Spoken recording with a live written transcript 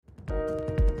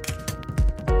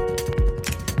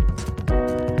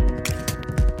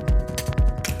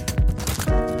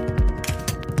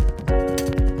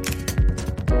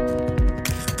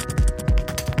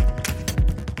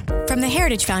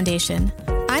Heritage Foundation.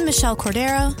 I'm Michelle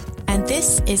Cordero, and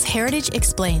this is Heritage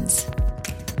Explains.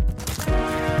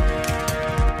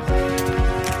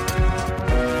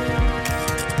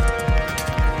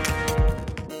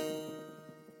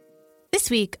 This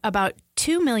week, about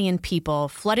 2 million people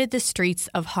flooded the streets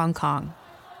of Hong Kong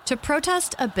to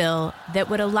protest a bill that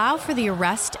would allow for the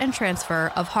arrest and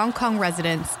transfer of Hong Kong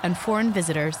residents and foreign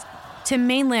visitors to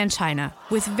mainland China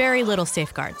with very little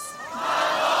safeguards.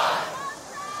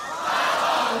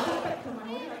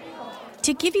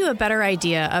 To give you a better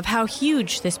idea of how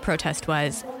huge this protest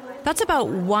was, that's about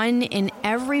 1 in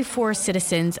every 4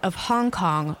 citizens of Hong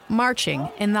Kong marching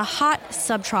in the hot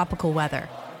subtropical weather.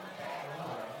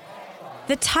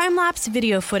 The time-lapse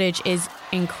video footage is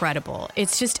incredible.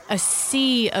 It's just a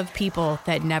sea of people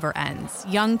that never ends.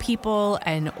 Young people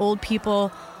and old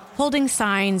people holding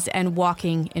signs and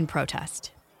walking in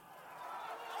protest.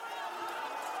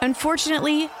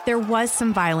 Unfortunately, there was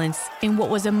some violence in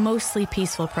what was a mostly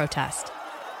peaceful protest.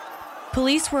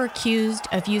 Police were accused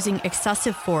of using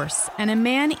excessive force, and a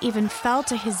man even fell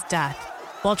to his death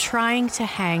while trying to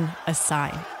hang a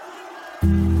sign.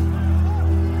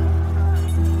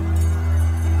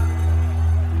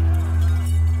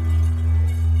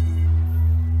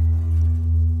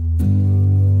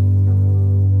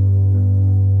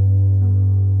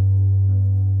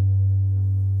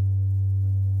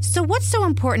 So what's so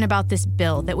important about this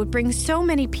bill that would bring so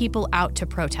many people out to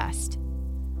protest?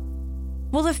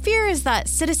 Well, the fear is that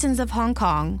citizens of Hong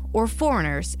Kong, or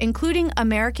foreigners, including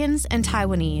Americans and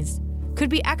Taiwanese, could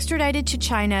be extradited to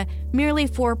China merely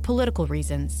for political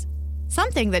reasons,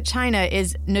 something that China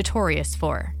is notorious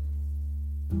for.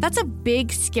 That's a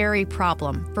big, scary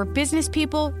problem for business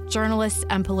people, journalists,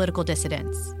 and political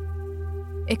dissidents.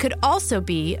 It could also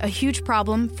be a huge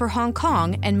problem for Hong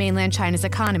Kong and mainland China's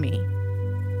economy.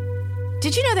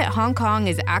 Did you know that Hong Kong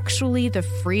is actually the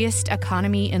freest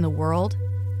economy in the world?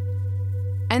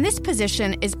 And this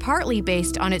position is partly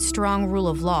based on its strong rule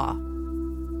of law.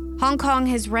 Hong Kong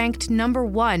has ranked number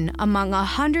 1 among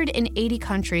 180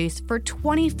 countries for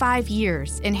 25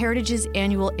 years in Heritage's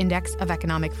annual Index of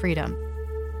Economic Freedom.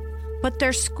 But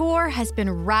their score has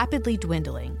been rapidly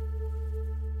dwindling.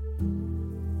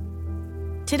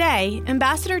 Today,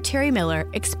 Ambassador Terry Miller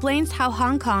explains how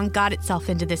Hong Kong got itself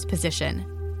into this position,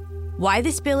 why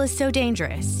this bill is so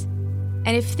dangerous,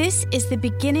 and if this is the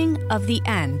beginning of the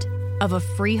end of a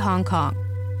free Hong Kong.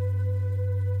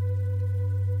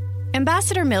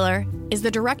 Ambassador Miller is the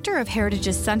director of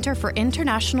Heritage's Center for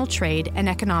International Trade and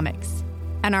Economics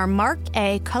and our Mark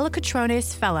A.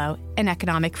 Kolokotronis Fellow in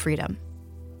Economic Freedom.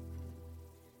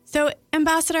 So,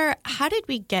 Ambassador, how did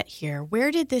we get here? Where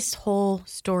did this whole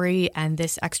story and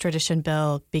this extradition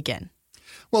bill begin?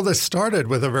 Well, this started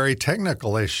with a very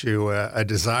technical issue, a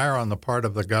desire on the part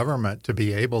of the government to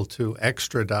be able to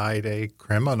extradite a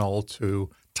criminal to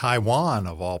Taiwan,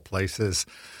 of all places.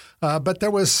 But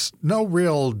there was no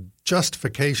real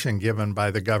justification given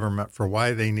by the government for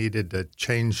why they needed to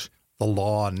change the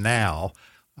law now.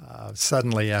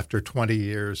 Suddenly, after 20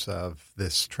 years of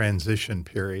this transition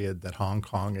period that Hong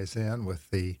Kong is in with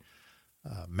the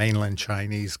mainland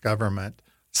Chinese government,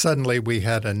 suddenly we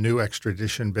had a new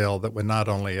extradition bill that would not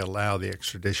only allow the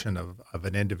extradition of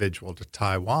an individual to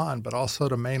Taiwan, but also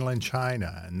to mainland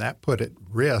China. And that put at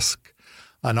risk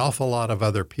an awful lot of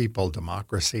other people,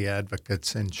 democracy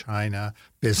advocates in China,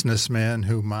 businessmen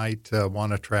who might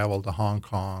want to travel to Hong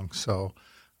Kong. So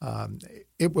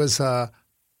it was a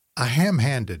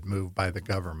ham-handed move by the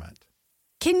government.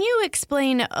 Can you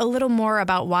explain a little more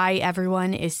about why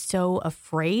everyone is so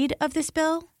afraid of this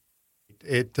bill?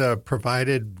 It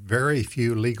provided very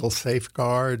few legal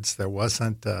safeguards. There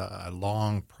wasn't a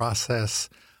long process,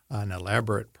 an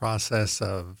elaborate process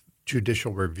of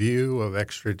judicial review of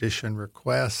extradition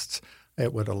requests.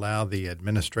 It would allow the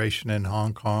administration in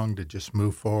Hong Kong to just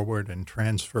move forward and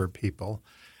transfer people.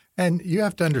 And you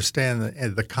have to understand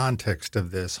the context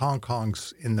of this. Hong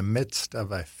Kong's in the midst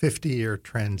of a 50-year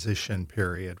transition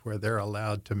period where they're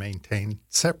allowed to maintain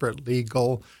separate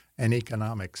legal and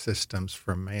economic systems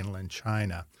from mainland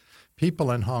China.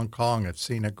 People in Hong Kong have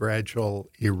seen a gradual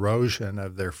erosion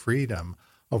of their freedom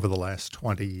over the last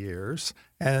 20 years,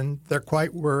 and they're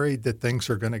quite worried that things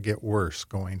are going to get worse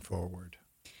going forward.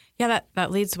 Yeah,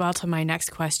 that leads well to my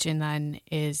next question then,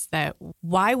 is that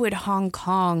why would Hong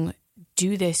Kong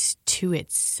do this to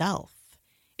itself?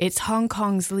 It's Hong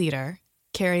Kong's leader,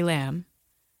 Carrie Lam,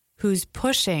 who's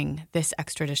pushing this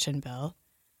extradition bill.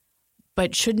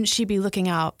 But shouldn't she be looking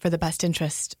out for the best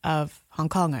interest of Hong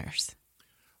Kongers?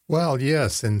 Well,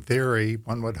 yes, in theory,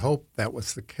 one would hope that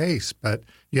was the case, but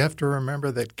you have to remember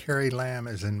that Carrie Lam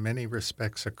is in many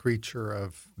respects a creature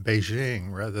of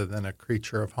Beijing rather than a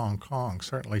creature of Hong Kong.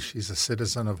 Certainly, she's a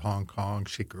citizen of Hong Kong.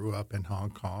 She grew up in Hong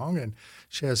Kong, and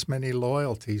she has many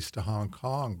loyalties to Hong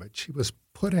Kong, but she was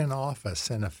put in office,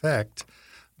 in effect,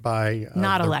 by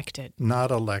not elected.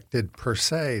 Not elected per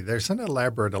se. There's an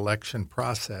elaborate election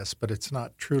process, but it's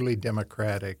not truly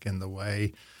democratic in the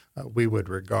way we would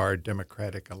regard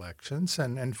democratic elections.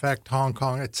 And in fact, Hong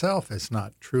Kong itself is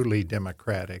not truly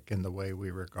democratic in the way we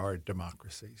regard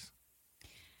democracies.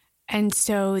 And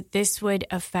so this would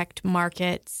affect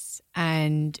markets,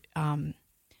 and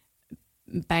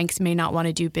banks may not want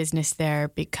to do business there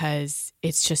because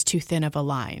it's just too thin of a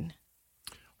line.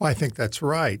 Well, I think that's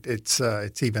right. It's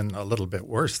even a little bit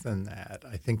worse than that.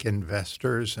 I think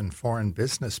investors and foreign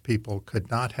business people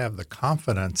could not have the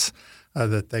confidence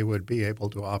that they would be able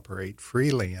to operate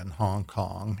freely in Hong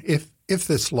Kong if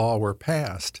this law were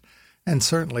passed. And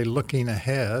certainly looking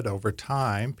ahead over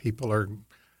time, people are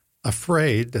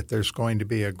afraid that there's going to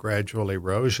be a gradual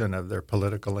erosion of their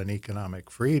political and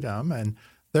economic freedom. And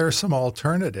there are some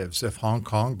alternatives. If Hong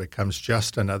Kong becomes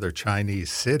just another Chinese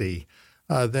city,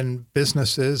 then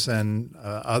businesses and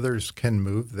others can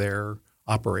move their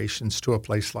operations to a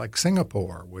place like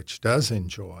Singapore, which does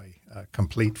enjoy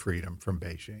complete freedom from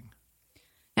Beijing.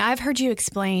 Now, I've heard you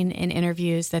explain in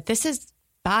interviews that this is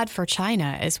bad for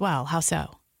China as well. How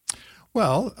so?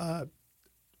 Well,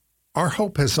 our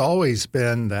hope has always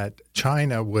been that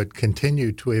China would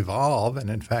continue to evolve and,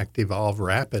 in fact, evolve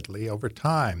rapidly over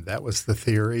time. That was the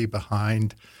theory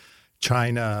behind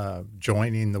China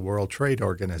joining the World Trade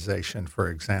Organization, for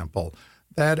example.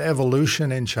 That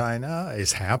evolution in China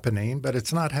is happening, but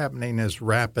it's not happening as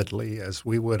rapidly as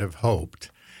we would have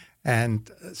hoped. And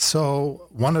so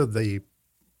one of the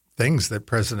things that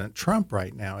President Trump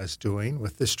right now is doing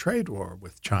with this trade war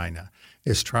with China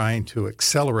is trying to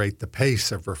accelerate the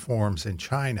pace of reforms in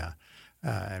China.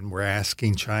 And we're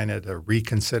asking China to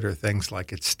reconsider things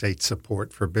like its state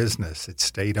support for business, its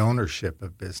state ownership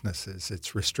of businesses,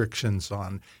 its restrictions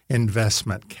on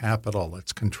investment capital,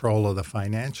 its control of the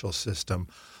financial system.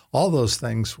 All those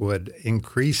things would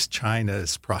increase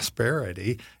China's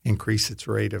prosperity, increase its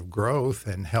rate of growth,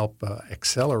 and help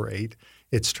accelerate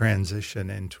its transition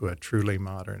into a truly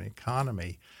modern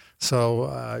economy.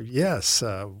 So, yes,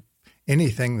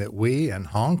 anything that we and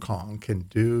Hong Kong can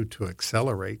do to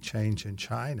accelerate change in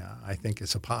China, I think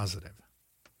is a positive.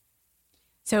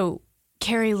 So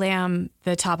Carrie Lam,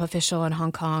 the top official in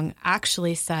Hong Kong,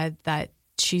 actually said that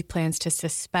she plans to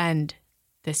suspend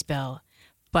this bill,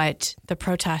 but the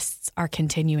protests are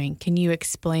continuing. Can you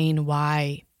explain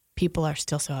why people are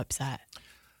still so upset?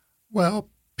 Well,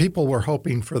 people were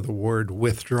hoping for the word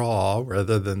withdraw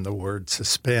rather than the word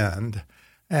suspend.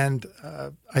 And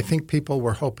I think people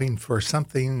were hoping for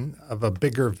something of a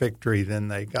bigger victory than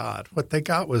they got. What they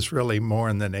got was really more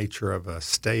in the nature of a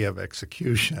stay of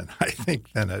execution, I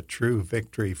think, than a true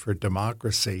victory for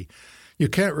democracy. You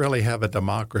can't really have a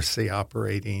democracy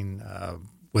operating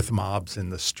with mobs in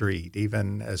the street,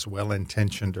 even as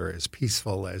well-intentioned or as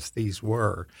peaceful as these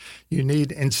were. You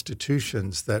need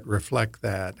institutions that reflect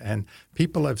that. And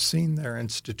people have seen their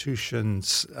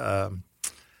institutions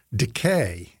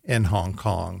decay in Hong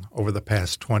Kong over the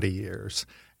past 20 years.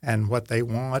 And what they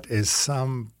want is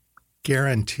some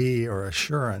guarantee or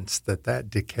assurance that that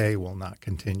decay will not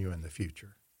continue in the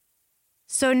future.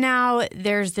 So now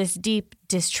there's this deep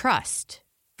distrust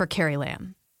for Carrie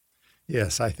Lam.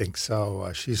 Yes, I think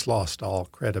so. She's lost all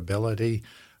credibility.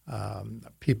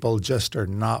 People just are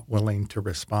not willing to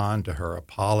respond to her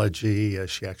apology.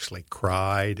 She actually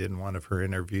cried in one of her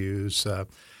interviews.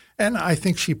 And I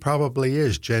think she probably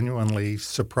is genuinely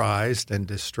surprised and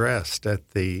distressed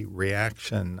at the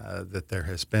reaction that there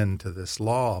has been to this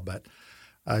law. But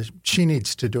she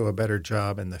needs to do a better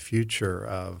job in the future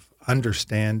of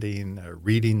understanding,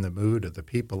 reading the mood of the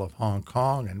people of Hong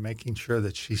Kong and making sure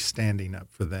that she's standing up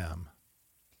for them.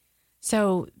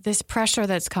 So this pressure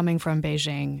that's coming from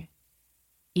Beijing,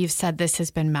 you've said this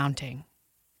has been mounting.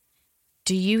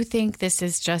 Do you think this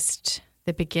is just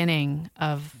the beginning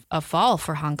of a fall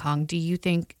for Hong Kong? Do you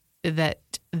think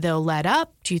that they'll let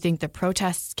up? Do you think the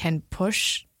protests can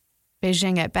push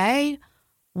Beijing at bay?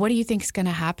 What do you think is going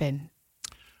to happen?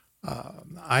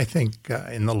 I think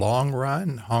in the long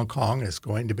run, Hong Kong is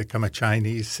going to become a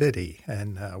Chinese city,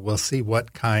 and we'll see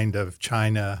what kind of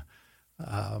China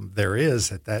there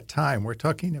is at that time. We're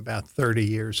talking about 30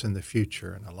 years in the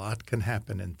future, and a lot can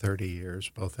happen in 30 years,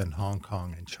 both in Hong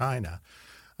Kong and China.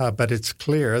 But it's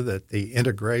clear that the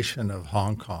integration of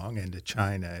Hong Kong into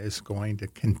China is going to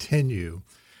continue.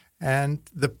 And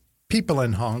the people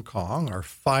in Hong Kong are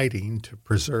fighting to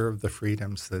preserve the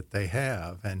freedoms that they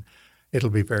have. And it'll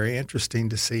be very interesting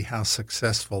to see how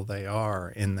successful they are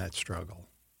in that struggle.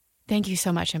 Thank you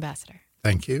so much, Ambassador.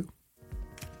 Thank you.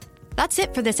 That's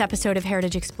it for this episode of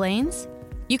Heritage Explains.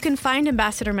 You can find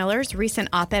Ambassador Miller's recent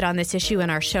op-ed on this issue in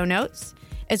our show notes,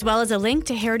 as well as a link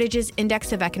to Heritage's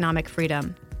Index of Economic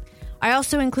Freedom. I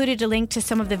also included a link to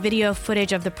some of the video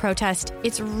footage of the protest.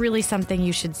 It's really something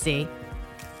you should see.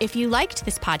 If you liked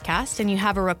this podcast and you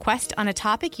have a request on a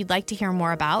topic you'd like to hear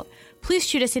more about, please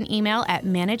shoot us an email at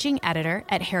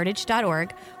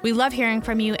managingeditor@heritage.org. We love hearing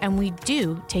from you, and we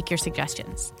do take your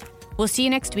suggestions. We'll see you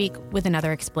next week with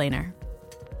another explainer.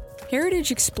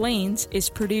 Heritage Explains is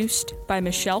produced by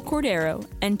Michelle Cordero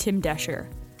and Tim Desher,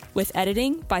 with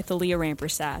editing by Thalia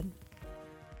Rampersad.